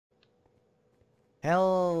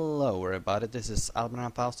Hello everybody, this is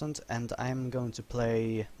Alban1000 and I'm going to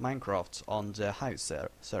play Minecraft on the hive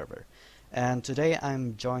server. And today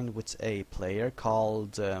I'm joined with a player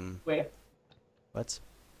called Que. what?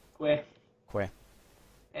 Que. Que.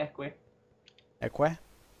 Que. Eque?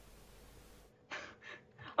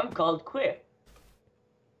 I'm called Que.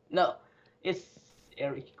 No, it's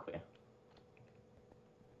Eric Que.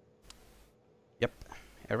 Yep,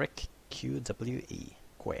 Eric QWE.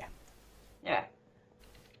 Que. Yeah.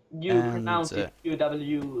 You And, pronounce it yeah.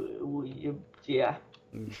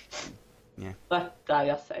 Yeah. But I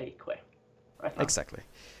just say Que. Right now. Exactly.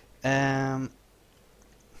 We're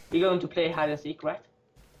going to play hide and seek, right?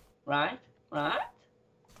 Right? I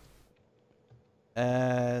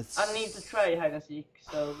need to try hide and seek,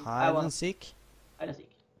 so hide and seek? Hide and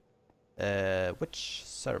seek. Which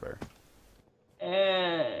server?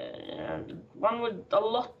 One with a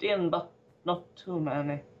lot in, but not too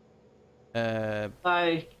many.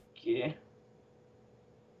 Like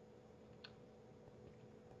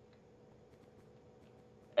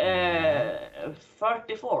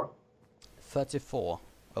 34. 34.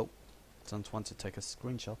 Oh, don't want to take a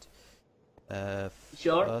screenshot.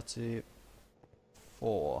 Sure.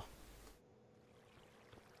 34.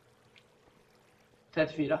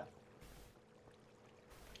 34.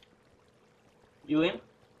 You in?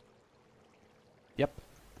 Yep,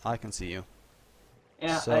 I can see you.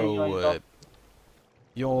 Yeah, I so, joined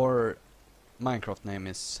your Minecraft name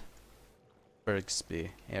is Bergsby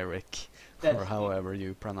Eric, or however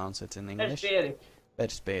you pronounce it in English.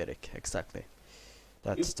 Bergsby Eric, exactly.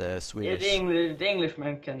 That's the Swedish. The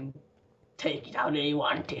Englishman can take it how they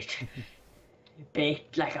want it.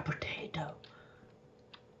 Baked like a potato.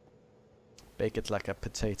 Bake it like a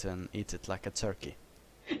potato and eat it like a turkey.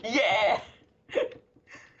 Yeah!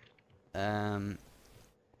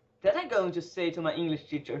 That I'm going to say to my English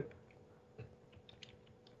teacher.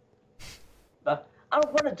 But I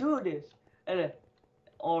don't want to do this.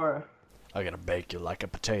 Or I'm gonna bake you like a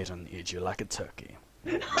potato and eat you like a turkey.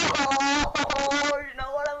 oh, you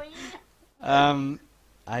know what I mean?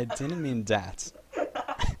 I didn't mean that.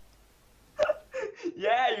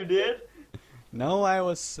 Yeah, you did. No, I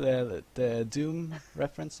was the Doom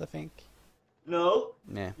reference, I think. No.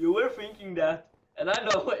 Yeah. You were thinking that, and I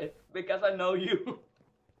know it because I know you.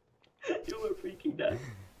 You were thinking that.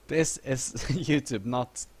 This is YouTube,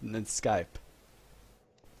 not Skype.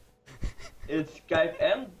 It's Skype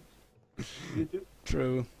and YouTube.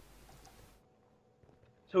 True.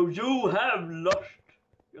 So you have lost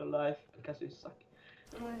your life because you suck.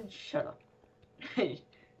 Shut up.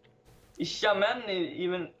 Is yamen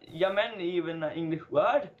even an English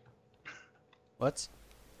word? What?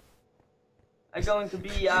 I'm going to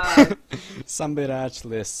be Somebody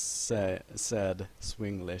actually said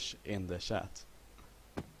Swinglish in the chat.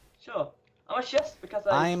 Sure. I'm a chest because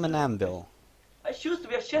I'm an anvil. I choose to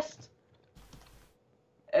be a chest.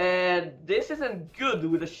 This isn't good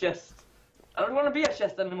with a chest. I don't want to be a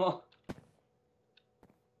chest anymore.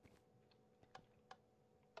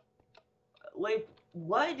 Wait,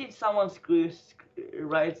 why did someone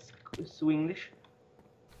write Swinglish?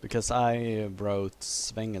 Because I wrote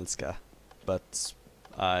Svengelska, but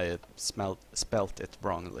I spelt it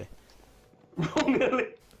wrongly.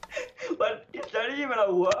 Wrongly? But is that even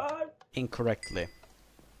a word? Incorrectly.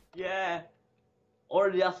 Yeah. Or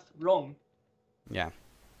just wrong. Yeah.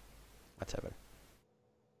 Whatever.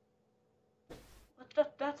 What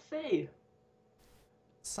does that say?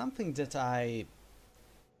 Something that I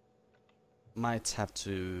might have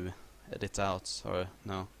to edit out, or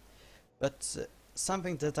no. But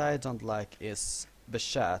something that I don't like is the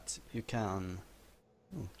chat. You can...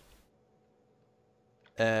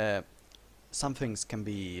 some things can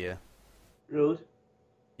be... Rude.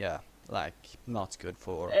 yeah, like, not good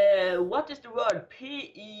for... What is the word?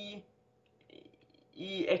 P-E-E-X-E-C-S?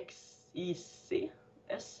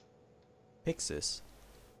 Pixies.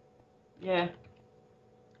 Yeah.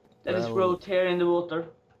 That is Well, wrote here in the water.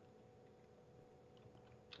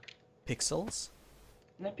 Pixels?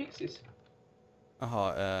 No, pixies.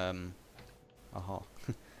 Aha, aha.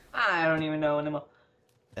 I don't even know anymore.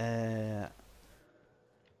 Banana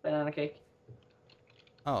cake.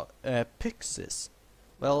 Oh, Pixies.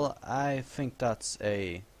 Well, I think that's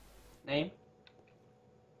a... Name?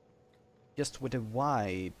 just with a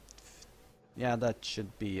Y. Yeah, that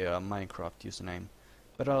should be a Minecraft username.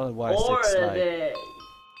 But otherwise Or it's like...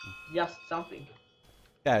 just something.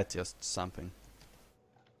 yeah, it's just something.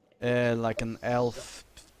 Like an elf...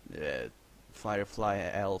 firefly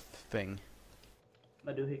elf thing.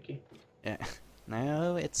 Maduhiki. Yeah.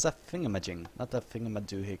 No, it's a thingamajig, not a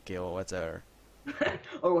thingamadoohickey or whatever.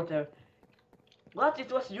 Or whatever. What?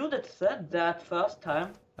 It was you that said that first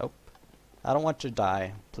time. Nope. I don't want to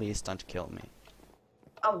die. Please don't kill me.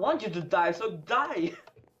 I want you to die, so die.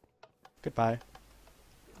 Goodbye.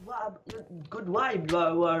 Wow, goodbye,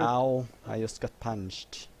 blower. Ow, I just got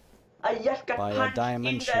punched I just got by a punched diamond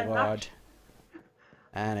in the sword. nut.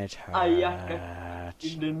 And it hurt. I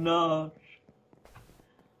just got in the nut.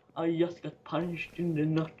 I just got punched in the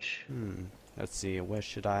nut. Let's see, where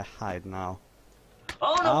should I hide now?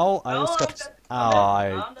 Oh no! Ow, I no, just got...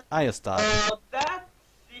 I just died. Oh, that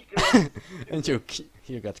secret. And you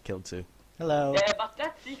got killed too. Hello. Yeah, but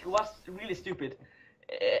that secret was really stupid.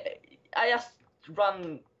 I just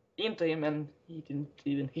ran into him and he didn't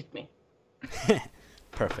even hit me.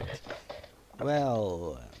 Perfect.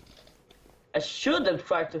 Well... I should have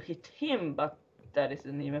tried to hit him, but that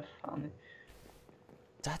isn't even funny.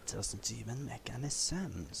 That doesn't even make any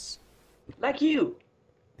sense. Like you.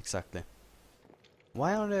 Exactly.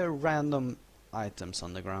 Why are there random items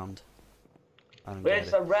on the ground? I don't get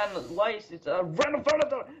it. Why is it a random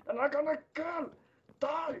predator? And I'm gonna kill!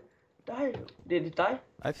 Die! Die! Did it die?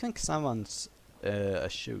 I think someone's a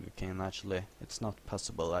sugarcane actually. It's not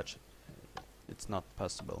possible actually. It's not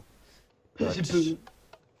possible. Pity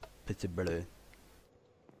blue.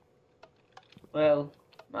 Well,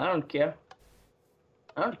 I don't care.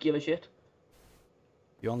 I don't give a shit.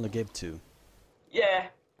 You only give 2. Yeah,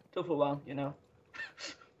 2 for 1, you know.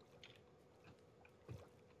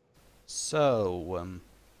 So,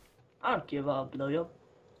 I don't give a blowjob.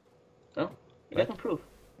 No, you got no proof.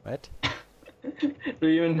 what? Do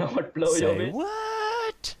you even know what blowjob Say is?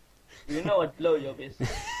 what? Do you know what blowjob is?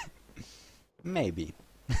 Maybe.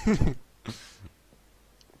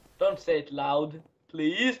 Don't say it loud,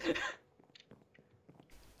 please.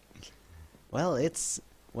 Well, it's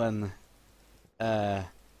when I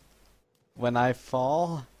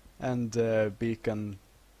fall and Beacon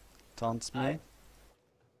taunts me.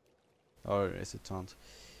 Or is it taunt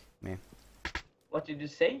me? What did you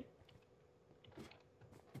say?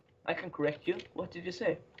 I can correct you. What did you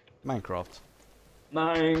say? Minecraft.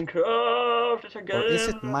 Minecraft is a game. Or is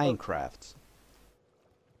it Minecraft?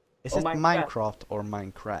 Is it Minecraft or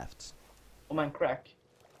Minecraft? Or Minecraft.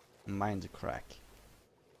 Minecraft.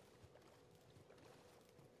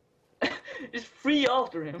 It's free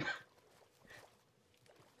after him.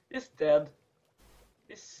 He's dead.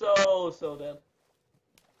 He's so dead.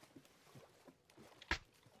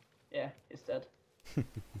 Yeah, he's dead.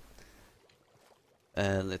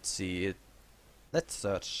 Let's see. Let's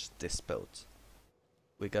search this boat.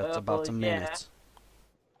 We got about a minute. Yeah.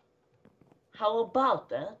 How about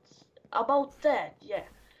that? About that, yeah.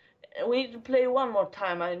 We need to play one more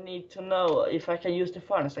time. I need to know if I can use the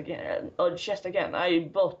furnace again, or chest again. I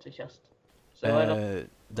bought the chest. So I don't...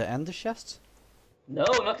 The ender chest? No,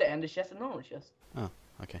 not the ender chest, the normal chest. Oh,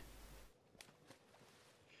 okay.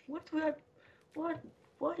 What would I...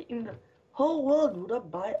 Why in the whole world would I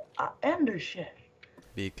buy an ender chest?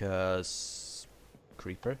 Because...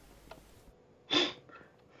 Creeper?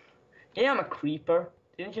 Yeah, I'm a creeper.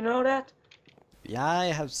 Didn't you know that? Yeah, I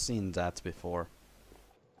have seen that before.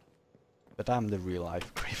 But I'm the real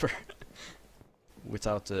life creeper.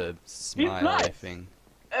 Without the smiley thing.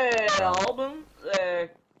 Album,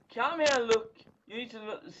 come here and look. You need to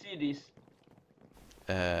see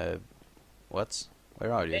this. What?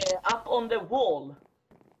 Where are you? Up on the wall.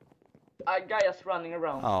 A guy is running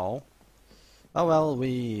around. Oh. Oh well,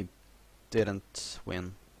 we didn't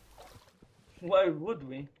win. Why would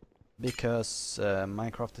we? Because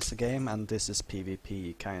Minecraft is a game and this is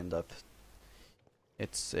PvP, kind of.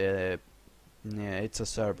 It's yeah, it's a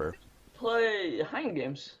server. Play Hunger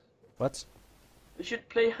Games. What? We should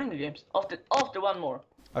play Hunger Games after one more.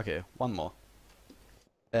 Okay, one more.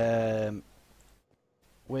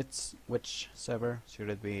 Which server should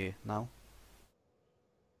it be now?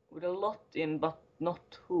 With a lot in, but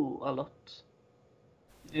not who a lot.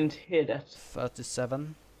 You didn't hear that.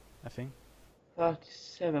 37, I think.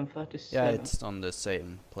 37. Yeah, it's on the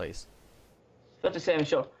same place. 37,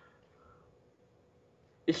 sure.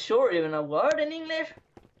 Is sure even a word in English?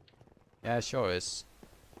 Yeah, sure is.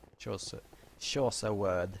 Sure's a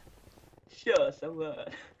word. Sure's a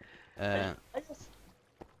word.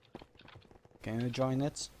 Can you join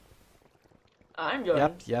it? I'm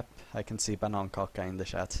joining. Yep, I can see banankaka in the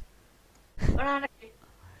chat. Banana cake.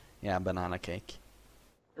 Yeah, banana cake.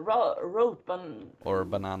 Or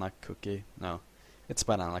banana cookie. No, it's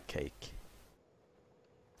banana cake.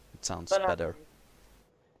 It sounds banana better.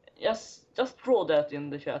 Yes, just draw that in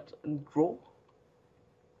the chat. Draw?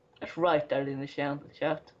 Just write that in the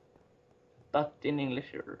chat. But in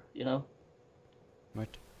English, you know.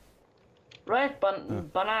 What? Write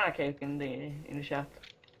banana cake in the chat.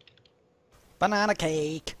 Banana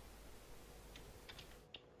cake!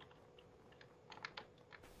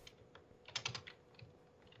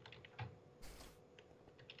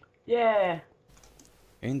 Yeah.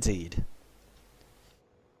 Indeed.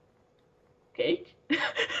 Cake.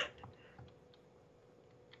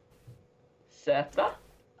 Zeta.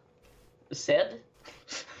 Said.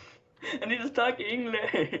 I need to talk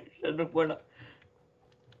English. I'm from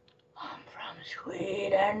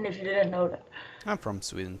Sweden, if you didn't know that. I'm from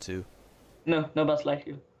Sweden too. No, nobody's like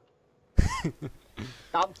you.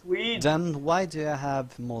 I'm Sweden. Then why do I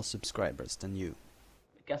have more subscribers than you?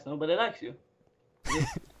 Because nobody likes you.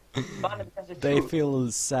 Funny because it's They true.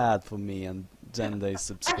 feel sad for me and then they I can be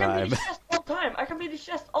subscribe. the chest all time. I can be the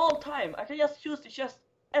chest all time. I can just choose the chest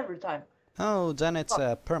every time. Oh, then it's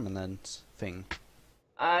a permanent thing.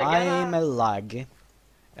 I'm I'm a lag.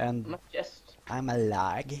 And my chest. I'm a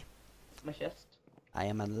lag. My chest. I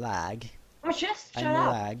am a lag. My chest. Shut I'm a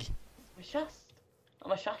up. lag. My chest.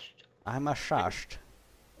 I'm a chest. I'm a shashed.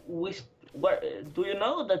 Where do you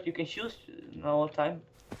know that you can choose all the time?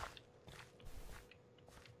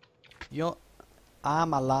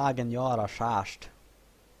 I'm a lag and you're a shashed.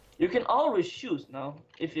 You can always choose now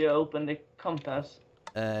if you open the compass.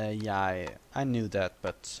 Yeah, I knew that,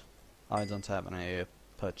 but I don't have any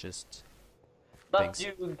purchased But things.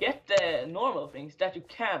 you get the normal things that you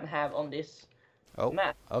can have on this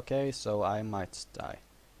map. Okay, so I might die.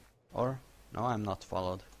 Or, no, I'm not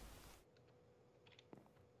followed.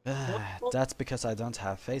 That's because I don't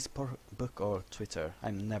have Facebook or Twitter.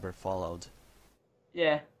 I'm never followed.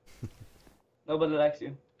 Yeah. Nobody likes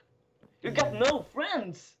you. You got no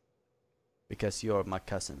friends! Because you're my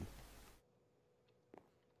cousin.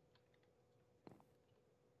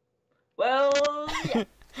 Well, yeah.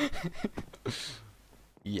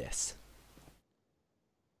 Yes.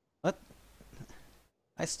 What?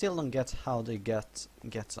 I still don't get how they get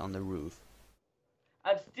on the roof.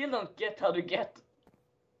 I still don't get how to get.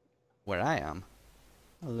 Where I am.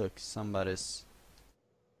 Oh, look, somebody's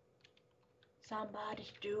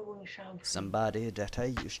doing something. somebody that I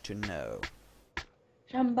used to know.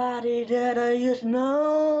 Somebody that I used to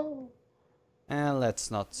know. And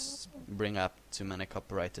let's not bring up too many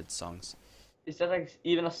copyrighted songs. Is that like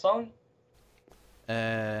even a song?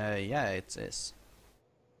 Yeah, it is.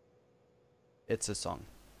 It's a song.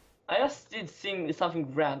 I just did sing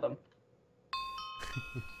something random.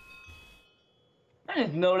 I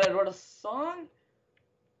didn't know that was a song.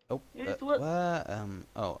 Oh, It was.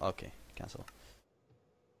 oh, okay, cancel.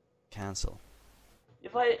 Cancel.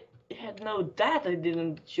 If I had known that,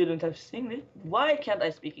 I shouldn't have seen it. Why can't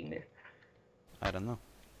I speak English? I don't know.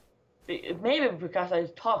 Maybe because I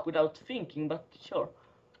talk without thinking, but sure.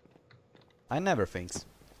 I never think.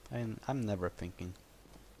 I'm never thinking.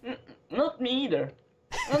 Not me either.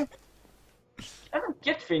 I don't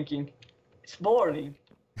get thinking. It's boring.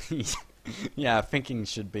 Yeah, thinking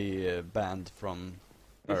should be banned from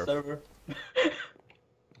The Earth. server.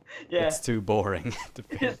 Yeah. It's too boring to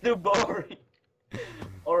think. It's too boring.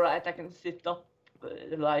 Alright, I can sit up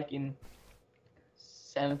like in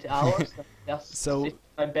 70 hours. And just So, sit in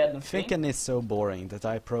my bed and think. Thinking is so boring that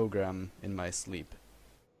I program in my sleep.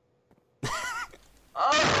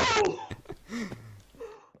 Oh!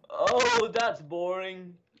 Oh, that's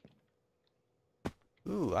boring.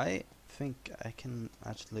 Ooh, I think I can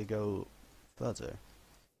actually go further.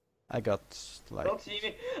 I got like... Don't see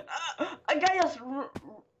me. A guy just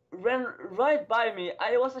ran right by me.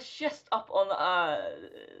 I was a chest up on a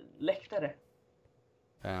läktare.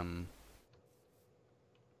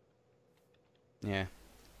 Yeah.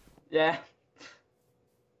 Yeah.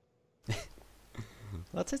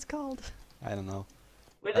 What's it called? I don't know.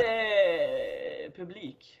 With the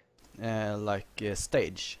public. Like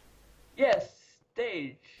stage. Yes,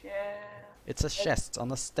 stage. Yeah. It's a chest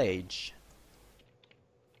on a stage.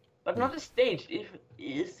 But not a stage.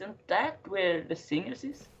 Isn't that where the singers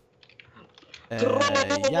is?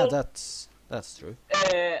 Yeah, that's true.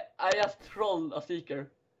 I just trolled a seeker.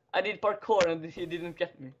 I did parkour and he didn't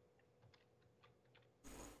get me.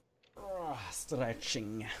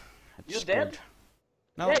 Stretching. You Screwed. dead?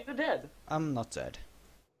 No, Yeah, you're dead. I'm not dead.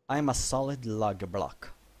 I'm a solid lug block.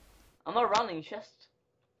 I'm not running chest.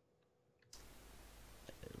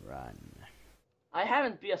 Run. I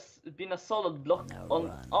haven't been a solid block Now on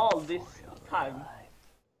run all for this your time. life.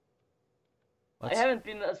 I What's- haven't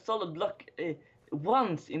been a solid block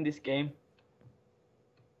once in this game.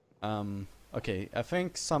 Okay, I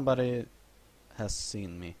think somebody has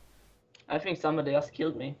seen me. I think somebody else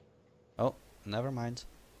killed me. Oh, never mind.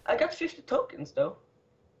 I got 50 tokens though.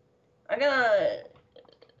 I'm gonna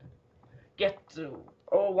get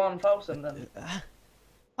 1,000 then.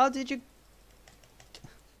 How did you...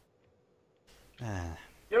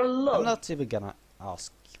 You're a log. I'm not even gonna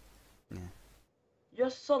ask. Yeah. You're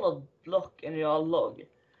a solid block and you're a log.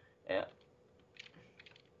 Yeah.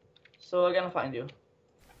 So I'm gonna find you.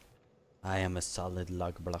 I am a solid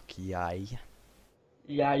log block, yay.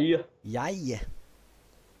 Yeah. Yay. Yay.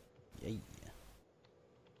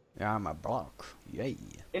 Yeah, I'm a block, yay.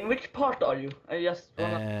 In which part are you? I just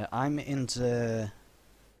wanna... I'm in the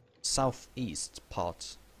southeast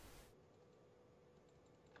part.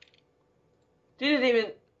 Didn't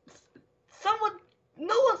even...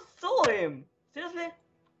 No one saw him! Seriously?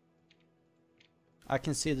 I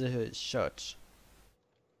can see the church.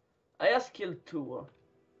 I just killed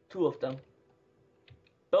two of them.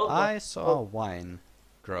 I saw wine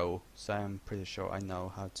grow, so I'm pretty sure I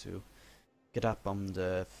know how to get up on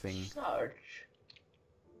the thing. Church.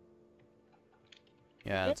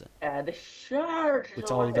 Yeah, The church.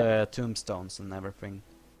 with all the tombstones and everything.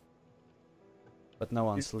 But no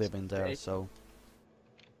one's living there, so...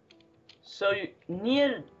 So you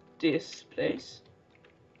near this place.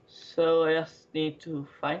 So I just need to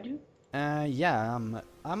find you. Yeah,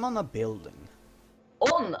 I'm on a building.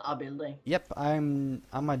 On a building. Yep, I'm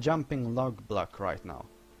a jumping log block right now.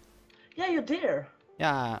 Yeah, you're there.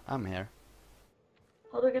 Yeah, I'm here.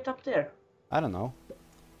 How do I get up there? I don't know.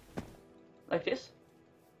 Like this?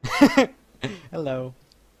 Hello.